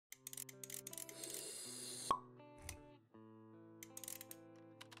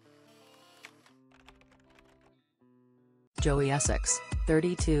Joey Essex,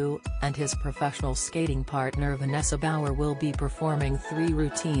 32, and his professional skating partner Vanessa Bauer will be performing 3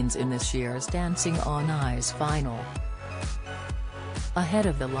 routines in this year's Dancing on Ice final. Ahead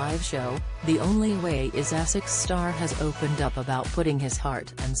of the live show, The Only Way Is Essex star has opened up about putting his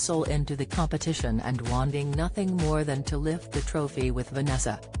heart and soul into the competition and wanting nothing more than to lift the trophy with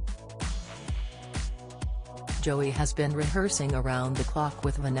Vanessa. Joey has been rehearsing around the clock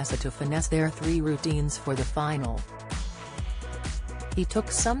with Vanessa to finesse their 3 routines for the final. He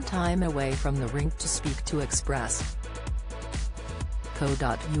took some time away from the rink to speak to Express.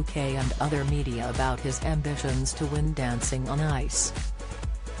 Co.uk and other media about his ambitions to win Dancing on Ice.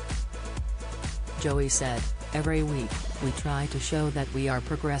 Joey said, "Every week, we try to show that we are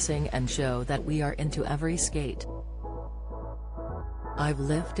progressing and show that we are into every skate. I've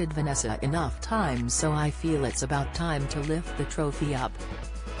lifted Vanessa enough times, so I feel it's about time to lift the trophy up."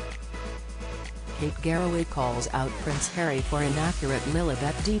 Kate Garraway calls out Prince Harry for inaccurate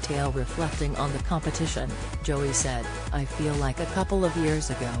Lilibet detail reflecting on the competition. Joey said, "I feel like a couple of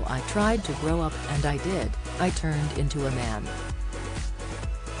years ago I tried to grow up and I did, I turned into a man.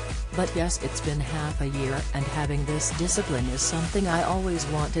 But yes, it's been half a year and having this discipline is something I always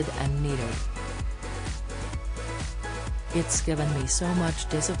wanted and needed. It's given me so much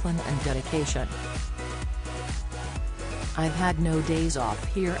discipline and dedication. I've had no days off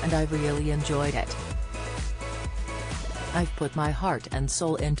here and I've really enjoyed it. I've put my heart and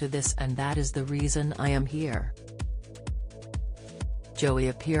soul into this and that is the reason I am here." Joey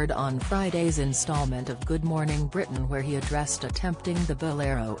appeared on Friday's installment of Good Morning Britain where he addressed attempting the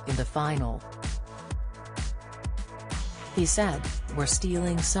bolero in the final. He said, "We're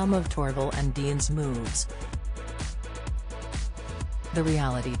stealing some of Torval and Dean's moves." The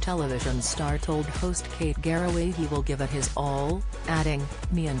reality television star told host Kate Garraway he will give it his all, adding,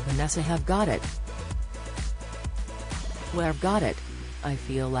 "Me and Vanessa have got it. We've got it. I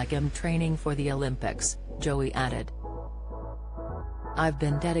feel like I'm training for the Olympics," Joey added. "I've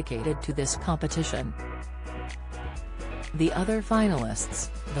been dedicated to this competition." The other finalists,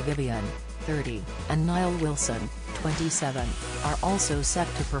 the Vivian, 30, and Niall Wilson, 27, are also set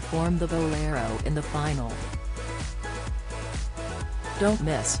to perform the bolero in the final. Don't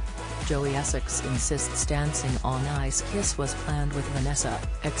miss. Joey Essex insists Dancing on Ice kiss was planned with Vanessa.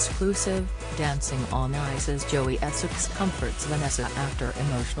 Exclusive, Dancing on Ice's Joey Essex comforts Vanessa after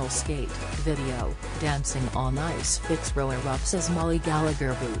emotional skate. Video, Dancing on Ice fix row erupts as Molly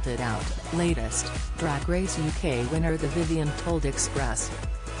Gallagher booted out. Latest, Drag Race UK winner the Vivian told Express.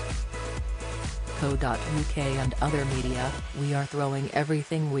 Co.uk and other media, "We are throwing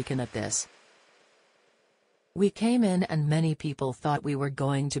everything we can at this. We came in and many people thought we were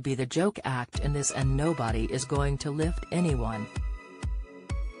going to be the joke act in this and nobody is going to lift anyone.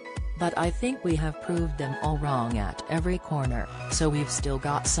 But I think we have proved them all wrong at every corner, so we've still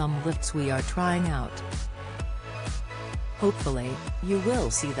got some lifts we are trying out. Hopefully, you will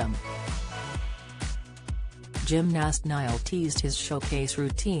see them." Gymnast Niall teased his showcase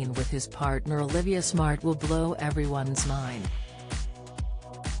routine with his partner Olivia Smart will blow everyone's mind.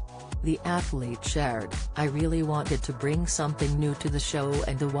 The athlete shared, "I really wanted to bring something new to the show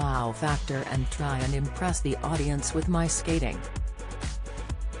and the wow factor and try and impress the audience with my skating.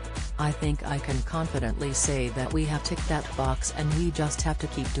 I think I can confidently say that we have ticked that box and we just have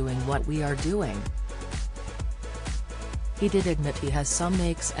to keep doing what we are doing." He did admit he has some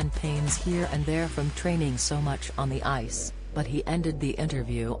aches and pains here and there from training so much on the ice, but he ended the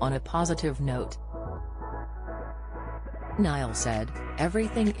interview on a positive note. Niall said,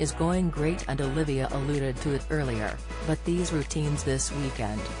 "Everything is going great," and Olivia alluded to it earlier, "but these routines this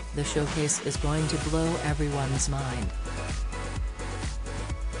weekend, the showcase is going to blow everyone's mind.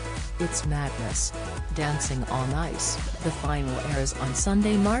 It's madness." Dancing on Ice, the final airs on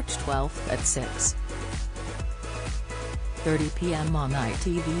Sunday, March 12 at 6:30 p.m. on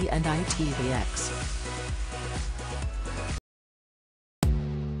ITV and ITVX.